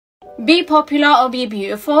Be popular or be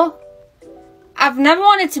beautiful? I've never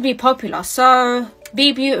wanted to be popular, so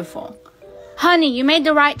be beautiful. Honey, you made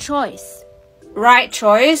the right choice. Right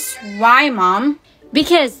choice? Why, Mom?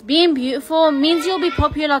 Because being beautiful means you'll be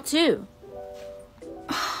popular too.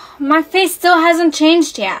 My face still hasn't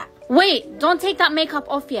changed yet. Wait, don't take that makeup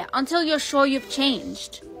off yet until you're sure you've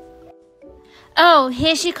changed. Oh,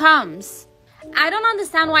 here she comes. I don't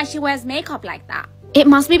understand why she wears makeup like that. It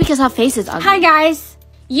must be because her face is ugly. Hi, guys.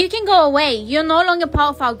 You can go away. You're no longer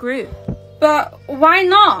part of our group. But why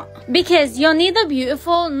not? Because you're neither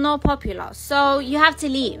beautiful nor popular, so you have to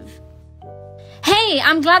leave. Hey,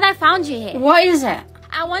 I'm glad I found you here. What is it?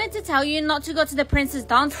 I wanted to tell you not to go to the prince's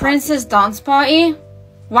dance party. Prince's dance party?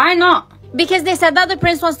 Why not? Because they said that the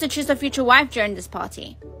prince wants to choose a future wife during this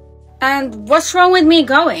party. And what's wrong with me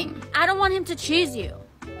going? I don't want him to choose you.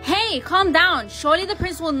 Hey, calm down. Surely the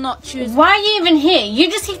prince will not choose. Why are you even here? You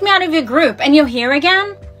just kicked me out of your group and you're here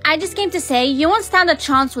again? I just came to say you won't stand a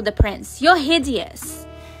chance with the prince. You're hideous.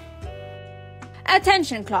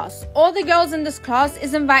 Attention class. All the girls in this class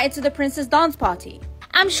is invited to the prince's dance party.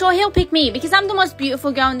 I'm sure he'll pick me because I'm the most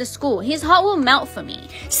beautiful girl in the school. His heart will melt for me.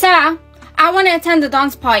 Sir, I want to attend the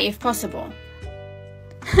dance party if possible.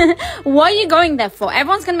 What are you going there for?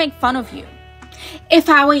 Everyone's gonna make fun of you. If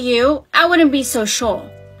I were you, I wouldn't be so sure.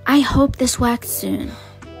 I hope this works soon.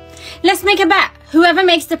 Let's make a bet. Whoever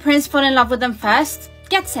makes the prince fall in love with them first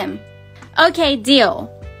gets him. Okay,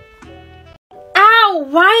 deal. Ow!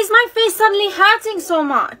 Why is my face suddenly hurting so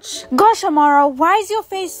much? Gosh, Amara, why is your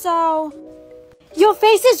face so... Your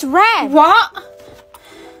face is red. What?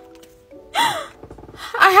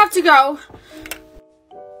 I have to go.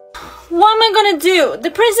 What am I gonna do?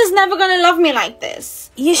 The prince is never gonna love me like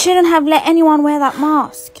this. You shouldn't have let anyone wear that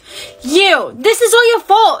mask. You! This is all your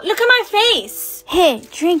fault! Look at my face! Here,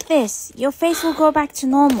 drink this. Your face will go back to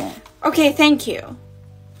normal. Okay, thank you.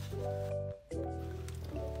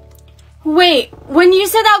 Wait, when you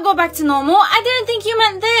said I'll go back to normal, I didn't think you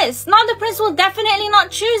meant this. Now the prince will definitely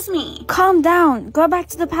not choose me. Calm down. Go back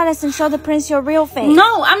to the palace and show the prince your real face.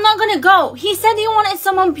 No, I'm not gonna go. He said he wanted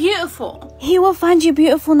someone beautiful. He will find you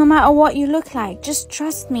beautiful no matter what you look like. Just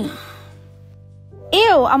trust me.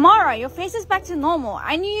 Ew, Amara, your face is back to normal.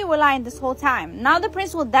 I knew you were lying this whole time. Now the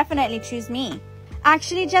prince will definitely choose me.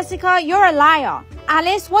 Actually, Jessica, you're a liar.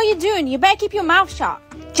 Alice, what are you doing? You better keep your mouth shut.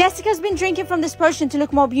 Jessica's been drinking from this potion to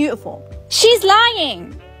look more beautiful. She's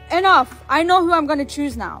lying. Enough. I know who I'm going to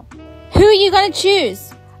choose now. Who are you going to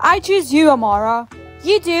choose? I choose you, Amara.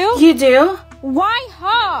 You do? You do? Why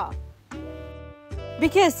her?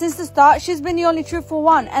 Because since the start, she's been the only truthful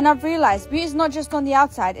one. And I've realized beauty is not just on the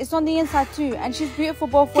outside, it's on the inside too. And she's beautiful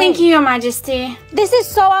both ways. Thank you, Your Majesty. This is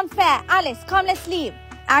so unfair. Alice, come, let's leave.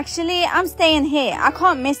 Actually, I'm staying here. I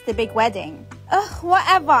can't miss the big wedding. Ugh,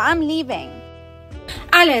 whatever. I'm leaving.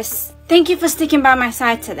 Alice, thank you for sticking by my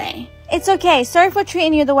side today. It's okay. Sorry for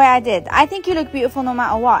treating you the way I did. I think you look beautiful no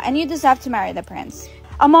matter what. And you deserve to marry the prince.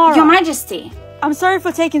 Amara. Your Majesty. I'm sorry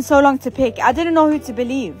for taking so long to pick. I didn't know who to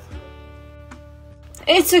believe.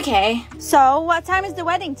 It's okay. So, what time is the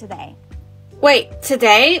wedding today? Wait,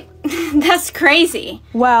 today? That's crazy.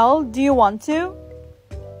 Well, do you want to?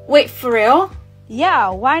 Wait, for real? Yeah,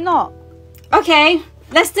 why not? Okay,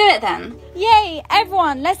 let's do it then. Yay,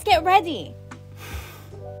 everyone, let's get ready.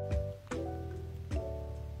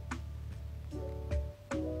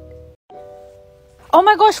 Oh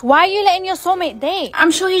my gosh, why are you letting your soulmate date?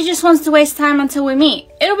 I'm sure he just wants to waste time until we meet.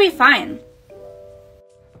 It'll be fine.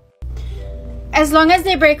 As long as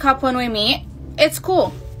they break up when we meet, it's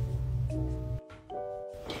cool.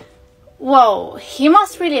 Whoa, he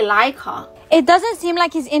must really like her. It doesn't seem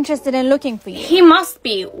like he's interested in looking for you. He must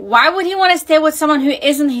be. Why would he want to stay with someone who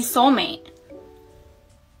isn't his soulmate?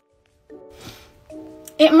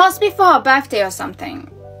 It must be for her birthday or something.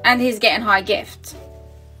 And he's getting her a gift.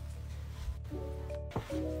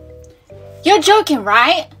 You're joking,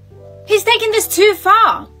 right? He's taking this too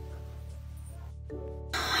far.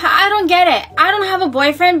 I don't get it. I don't have a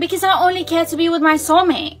boyfriend because I only care to be with my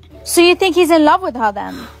soulmate. So you think he's in love with her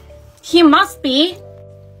then? He must be.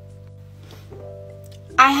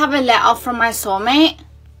 I have a letter from my soulmate.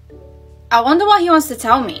 I wonder what he wants to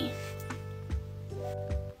tell me.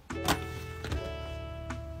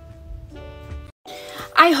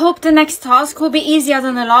 I hope the next task will be easier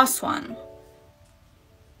than the last one.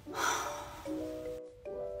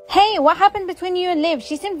 Hey, what happened between you and Liv?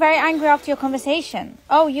 She seemed very angry after your conversation.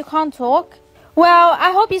 Oh, you can't talk? Well,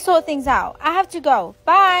 I hope you sort things out. I have to go.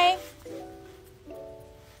 Bye.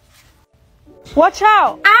 Watch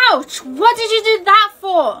out. Ouch! What did you do that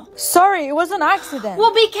for? Sorry, it was an accident.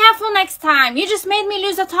 Well, be careful next time. You just made me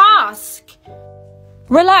lose a task.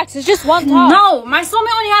 Relax, it's just one task. No, my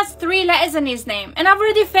soulmate only has 3 letters in his name, and I've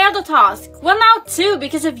already failed the task. Well, now 2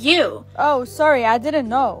 because of you. Oh, sorry, I didn't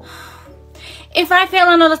know. If I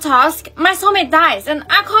fail another task, my soulmate dies, and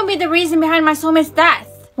I can't be the reason behind my soulmate's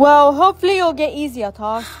death. Well, hopefully you'll get easier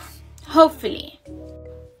tasks. Hopefully.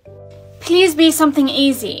 Please be something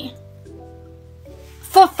easy.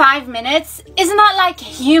 For 5 minutes? Isn't that like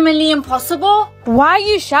humanly impossible? Why are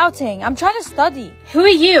you shouting? I'm trying to study. Who are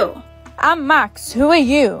you? I'm Max. Who are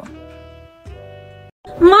you?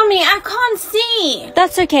 Mommy, I can't see.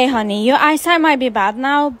 That's okay, honey. Your eyesight might be bad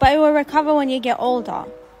now, but it will recover when you get older.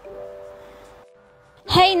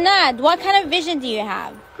 Hey, Nad, what kind of vision do you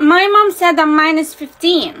have? My mom said I'm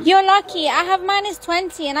 -15. You're lucky. I have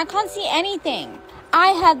 -20 and I can't see anything.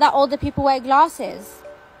 I heard that older people wear glasses.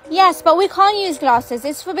 Yes, but we can't use glasses.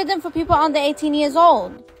 It's forbidden for people under 18 years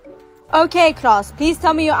old. Okay, class, please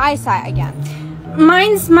tell me your eyesight again.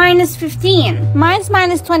 Mine's -15. Mine's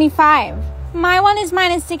 -25. My one is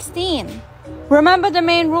 -16. Remember the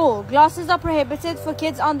main rule. Glasses are prohibited for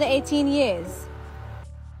kids under 18 years.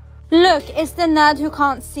 Look, it's the nerd who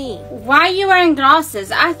can't see. Why are you wearing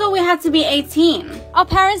glasses? I thought we had to be 18. Our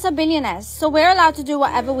parents are billionaires, so we're allowed to do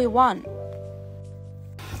whatever we want.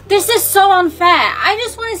 This is so unfair. I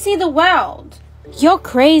just want to see the world. You're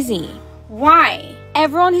crazy. Why?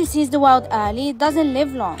 Everyone who sees the world early doesn't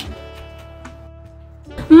live long.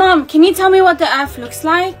 Mom, can you tell me what the earth looks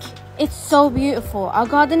like? It's so beautiful. Our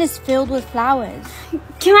garden is filled with flowers.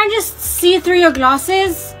 Can I just see through your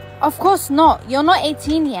glasses? Of course not. You're not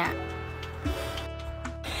 18 yet.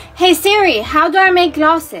 Hey Siri, how do I make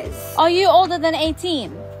glasses? Are you older than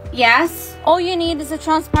 18? Yes. All you need is a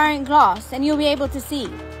transparent glass and you'll be able to see.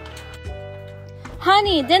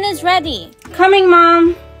 Honey, dinner's ready. Coming,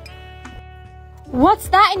 Mom. What's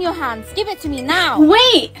that in your hands? Give it to me now.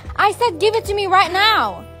 Wait! I said give it to me right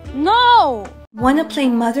now. No! Wanna play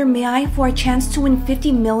Mother May I for a chance to win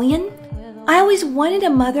 50 million? I always wanted a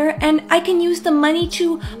mother and I can use the money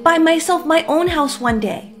to buy myself my own house one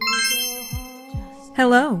day.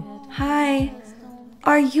 Hello. Hi.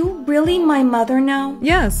 Are you really my mother now?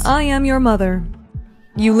 Yes, I am your mother.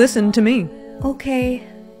 You listen to me. Okay.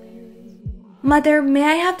 Mother, may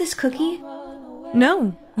I have this cookie?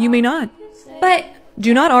 No, you may not. But,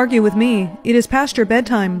 Do not argue with me. It is past your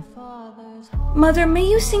bedtime. Mother, may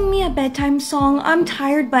you sing me a bedtime song? I'm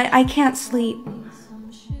tired, but I can't sleep.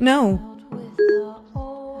 No.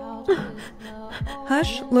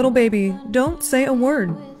 Hush, little baby. Don't say a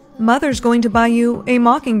word. Mother's going to buy you a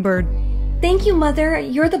mockingbird. Thank you, Mother.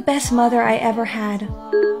 You're the best mother I ever had.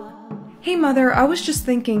 Hey Mother, I was just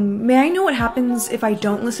thinking, may I know what happens if I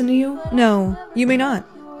don't listen to you? No, you may not.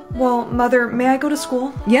 Well, Mother, may I go to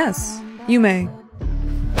school? Yes, you may.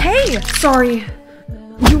 Hey! Sorry.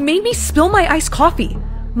 You made me spill my iced coffee.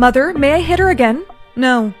 Mother, may I hit her again?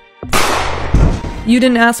 No. You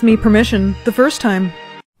didn't ask me permission the first time.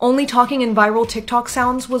 Only talking in viral TikTok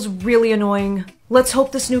sounds was really annoying. Let's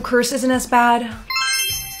hope this new curse isn't as bad.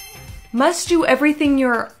 Must do everything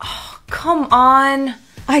you're... Oh, come on.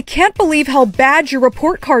 I can't believe how bad your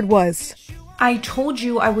report card was. I told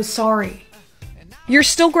you I was sorry. You're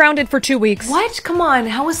still grounded for 2 weeks. What? Come on,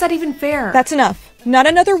 how is that even fair? That's enough. Not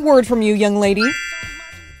another word from you, young lady.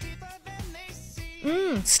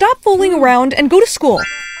 Stop fooling around and go to school.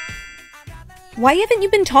 Why haven't you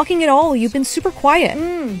been talking at all? You've been super quiet.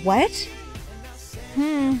 What?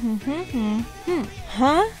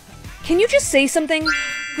 Huh? Can you just say something?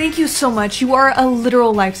 Thank you so much. You are a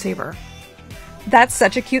literal lifesaver. That's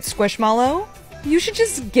such a cute squishmallow. You should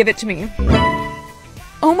just give it to me.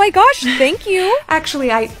 Oh my gosh, thank you.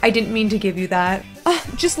 Actually, I didn't mean to give you that.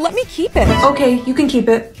 Just let me keep it. Okay, you can keep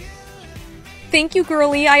it. Thank you,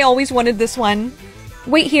 girlie. I always wanted this one.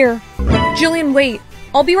 Wait here. Jillian, wait.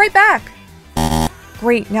 I'll be right back.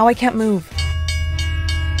 Great, now I can't move.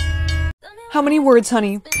 How many words,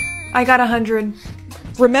 honey? I got 100.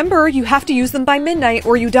 Remember, you have to use them by midnight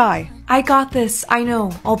or you die. I got this. I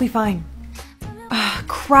know. I'll be fine.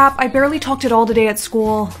 Crap, I barely talked at all today at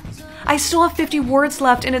school. I still have 50 words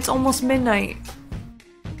left and it's almost midnight.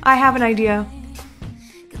 I have an idea.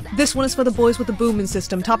 This one is for the boys with the booming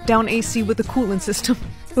system, top-down AC with the cooling system.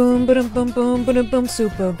 Boom, ba-dum, boom, boom, ba-dum, boom,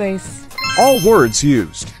 super bass. All words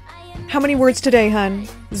used. How many words today, hun?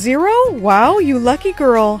 0? Wow, you lucky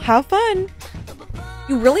girl. Have fun.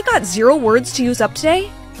 You really got 0 words to use up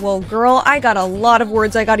today? Well, girl, I got a lot of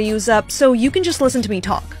words I gotta use up, so you can just listen to me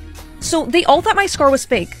talk. So, they all thought my scar was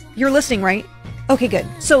fake. You're listening, right? Okay, good.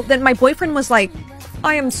 So, then my boyfriend was like,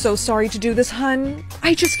 I am so sorry to do this, hun.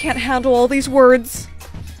 I just can't handle all these words.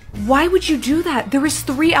 Why would you do that? There is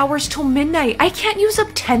 3 hours till midnight. I can't use up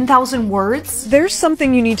 10,000 words. There's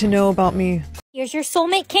something you need to know about me. Here's your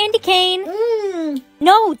soulmate candy cane.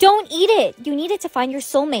 No, don't eat it. You need it to find your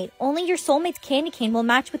soulmate. Only your soulmate's candy cane will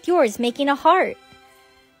match with yours, making a heart.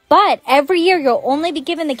 But every year, you'll only be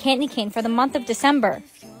given the candy cane for the month of December.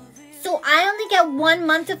 So I only get 1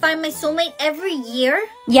 month to find my soulmate every year?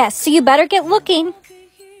 Yes, so you better get looking.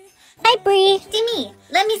 Hi, Bree. Timmy,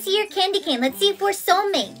 let me see your candy cane. Let's see if we're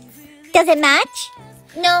soulmates. Does it match?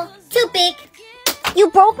 No, too big. You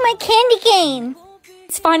broke my candy cane.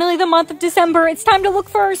 It's finally the month of December. It's time to look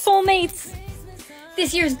for our soulmates.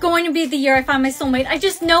 This year is going to be the year I find my soulmate. I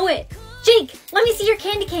just know it. Jake, let me see your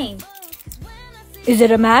candy cane. Is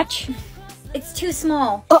it a match? It's too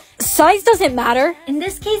small. Size doesn't matter. In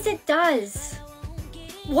this case, it does.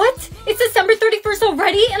 What? It's December 31st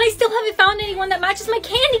already, and I still haven't found anyone that matches my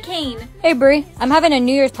candy cane. Hey, Bree. I'm having a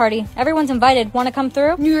New Year's party. Everyone's invited. Want to come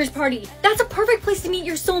through? New Year's party. That's a perfect place to meet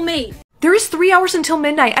your soulmate. There is 3 hours until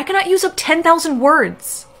midnight. I cannot use up 10,000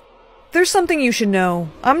 words. There's something you should know.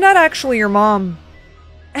 I'm not actually your mom.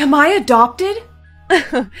 Am I adopted?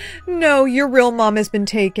 No, your real mom has been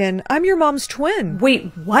taken. I'm your mom's twin.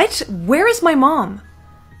 Wait, what? Where is my mom?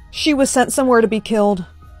 She was sent somewhere to be killed.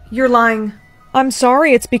 You're lying. I'm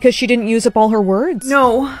sorry, it's because she didn't use up all her words.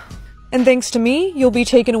 No. And thanks to me, you'll be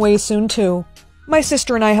taken away soon too. My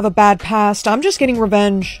sister and I have a bad past. I'm just getting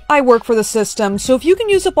revenge. I work for the system, so if you can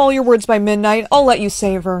use up all your words by midnight, I'll let you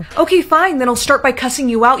save her. Okay, fine, then I'll start by cussing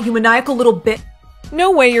you out, you maniacal little bit.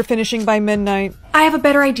 No way you're finishing by midnight. I have a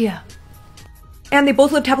better idea. And they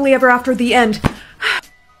both lived happily ever after the end.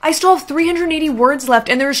 I still have 380 words left,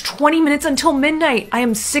 and there's 20 minutes until midnight. I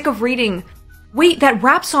am sick of reading. Wait, that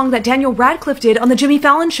rap song that Daniel Radcliffe did on the Jimmy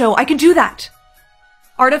Fallon show, I can do that.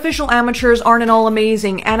 Artificial amateurs aren't at all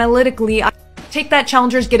amazing. Analytically, take that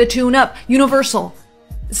challengers, get a tune up. Universal.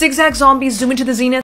 Zigzag zombies zoom into the zenith.